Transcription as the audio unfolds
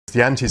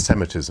The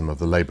anti-Semitism of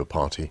the Labour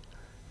Party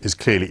is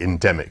clearly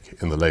endemic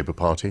in the Labour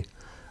Party.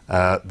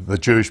 The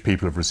Jewish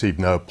people have received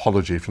no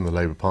apology from the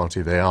Labour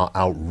Party. They are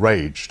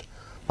outraged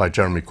by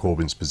Jeremy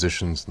Corbyn's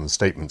positions and the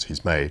statements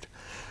he's made.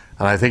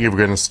 And I think if we're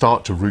going to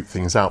start to root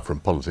things out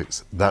from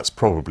politics, that's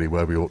probably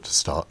where we ought to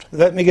start.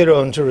 Let me get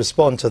on to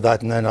respond to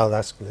that, and then I'll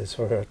ask Liz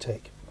for her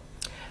take.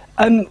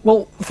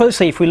 Well,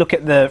 firstly, if we look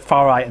at the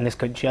far right in this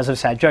country, as I've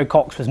said, Joe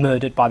Cox was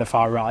murdered by the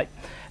far right.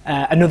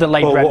 Another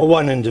Labour... Well,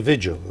 one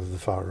individual of the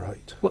far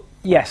right. Well,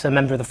 yes, a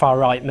member of the far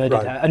right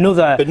murdered her.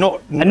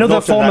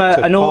 Another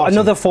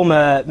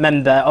former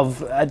member of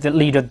the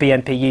leader of the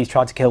BNP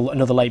tried to kill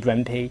another Labour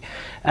MP.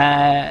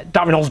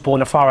 Darren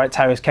Osborne, a far right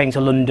terrorist, came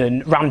to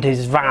London, rammed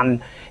his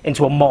van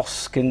into a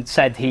mosque and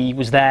said he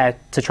was there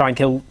to try and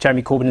kill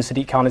Jeremy Corbyn and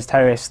Sadiq Khan as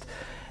terrorist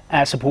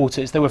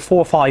supporters. There were 4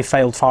 or 5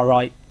 failed far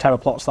right terror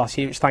plots last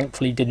year, which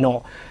thankfully did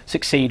not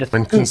succeed.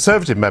 When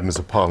Conservative members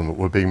of Parliament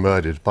were being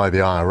murdered by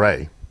the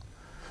IRA,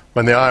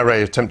 when the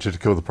IRA attempted to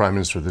kill the Prime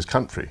Minister of this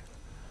country,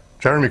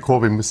 Jeremy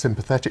Corbyn was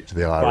sympathetic to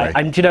the IRA. Right,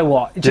 and do you know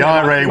what? The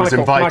IRA was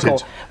invited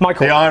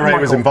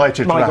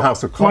to the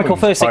House of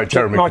Commons by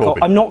Jeremy Corbyn.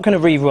 I'm not going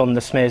to rerun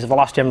the smears of the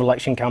last general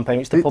election campaign,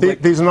 which the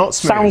public these are not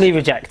smears. Soundly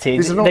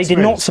rejected. They did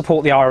not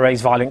support the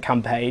IRA's violent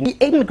campaign. The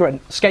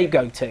immigrant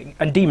scapegoating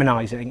and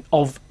demonising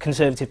of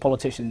Conservative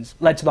politicians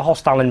led to the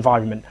hostile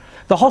environment.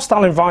 The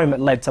hostile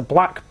environment led to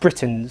black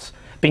Britons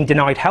being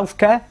denied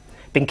healthcare,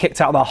 being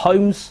kicked out of their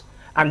homes,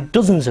 and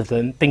dozens of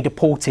them being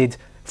deported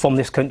from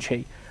this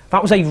country.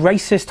 That was a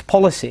racist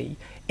policy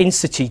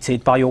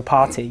instituted by your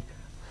party.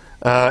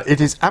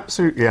 It is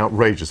absolutely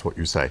outrageous what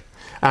you say.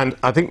 And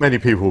I think many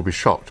people will be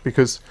shocked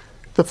because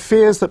the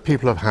fears that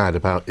people have had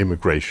about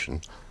immigration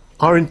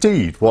are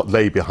indeed what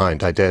lay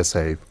behind, I dare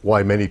say,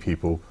 why many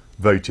people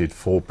voted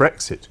for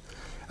Brexit.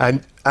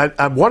 And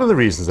one of the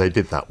reasons they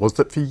did that was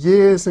that for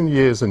years and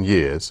years and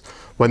years,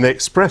 when they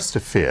expressed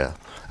a fear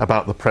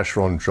about the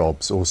pressure on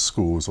jobs or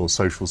schools or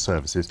social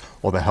services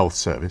or the health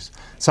service,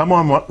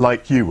 someone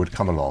like you would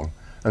come along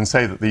and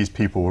say that these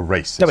people were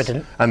racist. No, it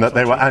didn't. And that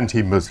they were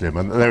anti-Muslim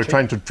and that they were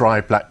trying to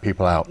drive black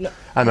people out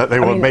and that they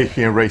were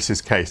making a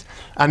racist case.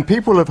 And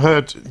people have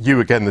heard you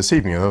again this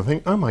evening and they'll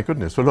think, oh my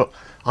goodness, well look,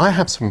 I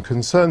have some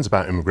concerns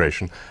about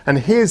immigration and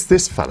here's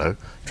this fellow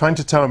trying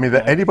to tell me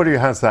that anybody who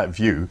has that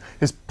view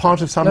is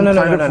part of some kind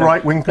of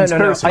right-wing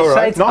conspiracy.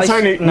 Not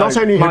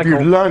only have you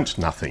learnt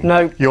nothing,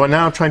 you are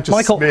now trying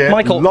to smear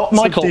lots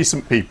of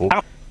decent people.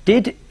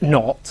 Did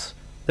not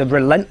the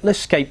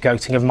relentless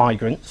scapegoating of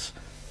migrants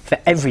for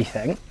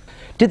everything,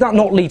 did that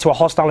not lead to a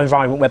hostile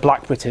environment where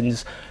black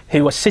Britons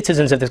who are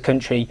citizens of this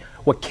country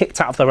were kicked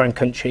out of their own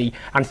country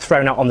and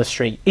thrown out on the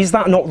street? Is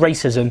that not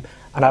racism?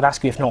 And I'd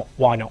ask you, if not,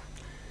 why not?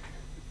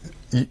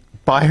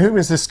 By whom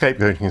is this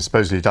scapegoating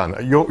supposedly done?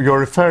 You're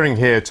referring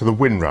here to the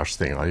Windrush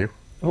thing, are you?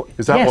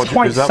 Is that yes,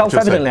 quite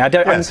self-evidently.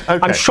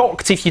 I'm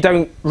shocked if you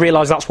don't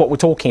realise that's what we're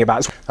talking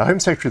about. The Home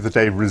Secretary of the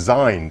day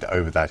resigned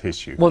over that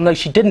issue. Well, no,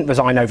 she didn't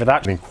resign over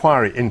that. An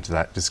inquiry into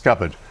that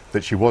discovered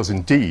that she was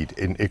indeed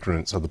in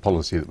ignorance of the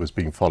policy that was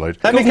being followed.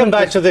 Let me come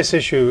back to this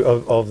issue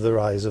of the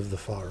rise of the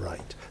far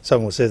right.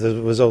 Some will say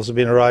there was also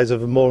been a rise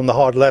of more on the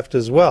hard left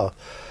as well.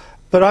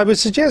 But I would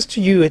suggest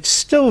to you it's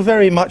still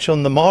very much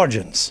on the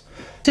margins.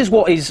 This is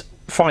what is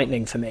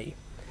frightening for me.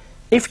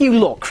 If you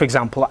look, for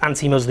example, at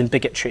anti-Muslim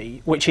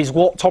bigotry, which is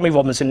what Tommy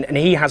Robinson, and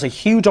he has a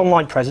huge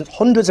online presence,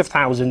 hundreds of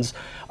thousands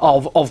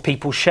of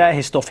people share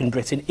his stuff in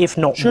Britain, if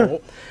not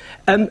more.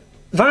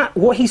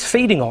 What he's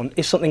feeding on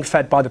is something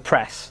fed by the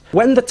press.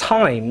 When the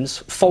Times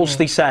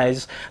falsely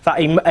says that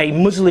a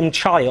Muslim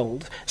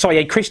child, sorry,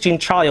 a Christian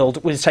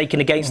child was taken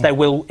against their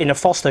will in a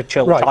foster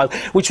child,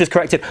 which was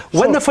corrected.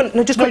 When the front,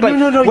 no, just quickly,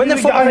 when the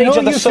front page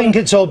of the think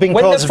it's all been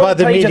caused by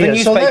the media. The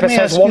newspaper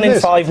says 1 in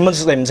 5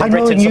 Muslims in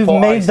Britain support ISIS.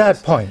 You've made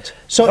that point.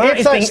 So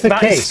if that's the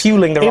case,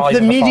 if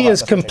the media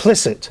is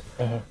complicit,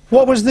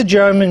 what was the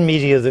German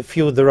media that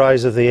fueled the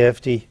rise of the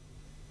AfD?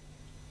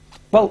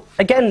 Well,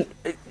 again,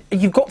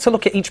 you've got to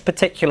look at each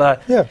particular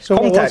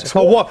context.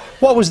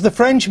 What was the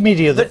French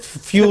media that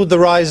fueled the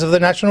rise of the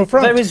National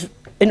Front? There is,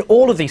 in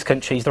all of these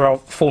countries, there are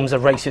forms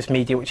of racist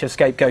media which have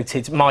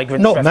scapegoated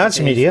migrants, not mass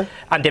media,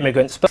 and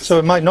immigrants. But so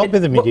it might not be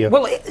the media.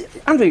 Well,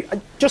 Andrew,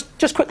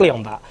 just quickly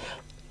on that,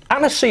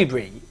 Anna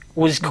Soubry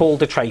was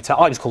called a traitor.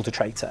 I was called a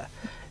traitor.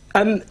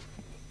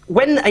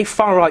 When a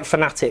far right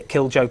fanatic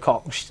killed Joe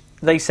Cox,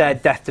 they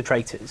said death to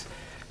traitors.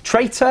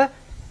 Traitor.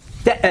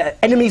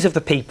 Enemies of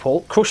the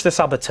people, crush the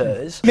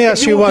saboteurs. Let me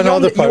ask you one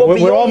other point.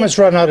 We're almost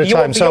run out of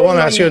time, so I want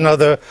to ask you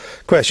another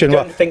question.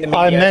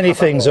 I'm many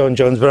things, Owen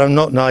Jones, but I'm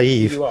not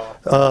naive. You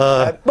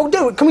are. Well,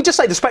 no, can we just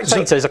say The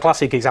Spectator is a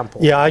classic example?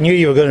 Yeah, I knew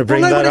you were going to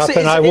bring that up,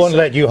 and I won't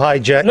let you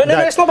hijack that. No,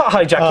 it's not about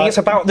hijacking, it's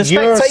about The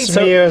Spectator. Your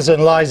smears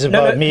and lies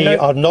about me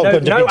are not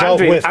going to be dealt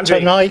with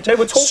tonight,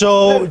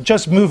 so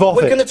just move off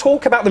it. We're going to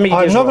talk about the media.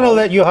 I'm not going to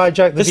let you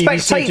hijack the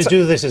BBC to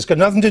do this. It's got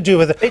nothing to do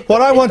with it.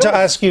 What I want to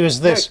ask you is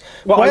this.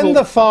 When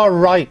the far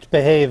right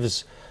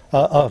behaves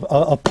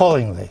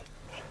appallingly,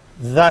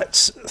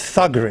 that's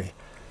thuggery.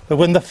 But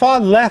when the far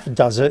left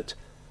does it,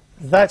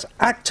 That's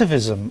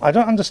activism. I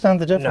don't understand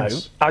the No,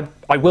 difference.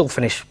 I will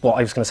finish what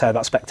I was going to say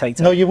about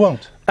Spectator. No, you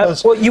won't.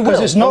 Well, you will.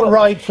 Because it's not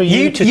right for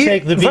you to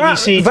take the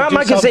BBC That to do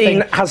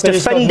magazine something has that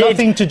has got defended.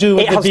 nothing to do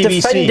with the BBC. It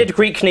has defended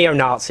Greek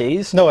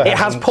neo-Nazis. No, it has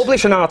hasn't.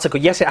 published an article.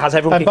 Yes, it has.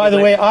 Everyone. And by the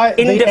way,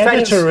 the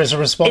editor is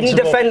responsible. In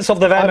defence of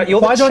the Wehrmacht. You're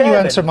the why don't you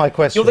chairman. answer my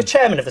question? You're the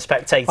chairman of the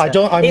Spectator.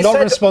 I'm not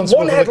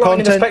responsible for the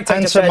content.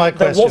 Answer my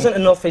question. There wasn't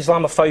enough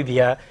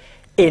Islamophobia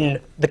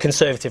in the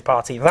Conservative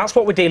Party. That's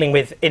what we're dealing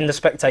with in the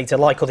Spectator,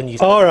 like other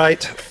newspapers. All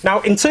right. Now,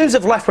 in terms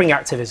of left-wing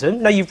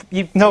activism,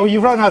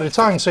 you've run out of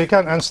time, so you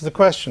can't answer the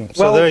question.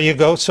 So well, there you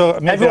go. So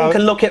maybe everyone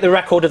can look at the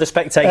record of the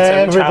Spectator.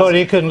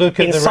 Everybody can look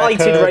at the record.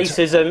 Incited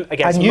racism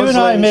against and you Muslims,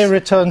 and I may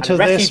return to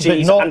and this,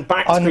 refugees, and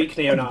backed Greek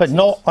neo-Nazis. but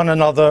not on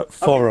another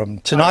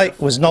forum.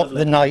 Tonight was not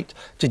the night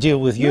to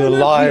deal with your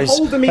lies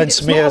and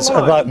smears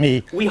about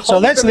me. So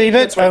let's leave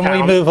it and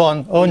we move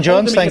on. Owen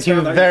Jones, thank you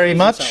very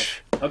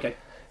much. Okay.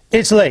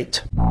 It's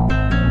late.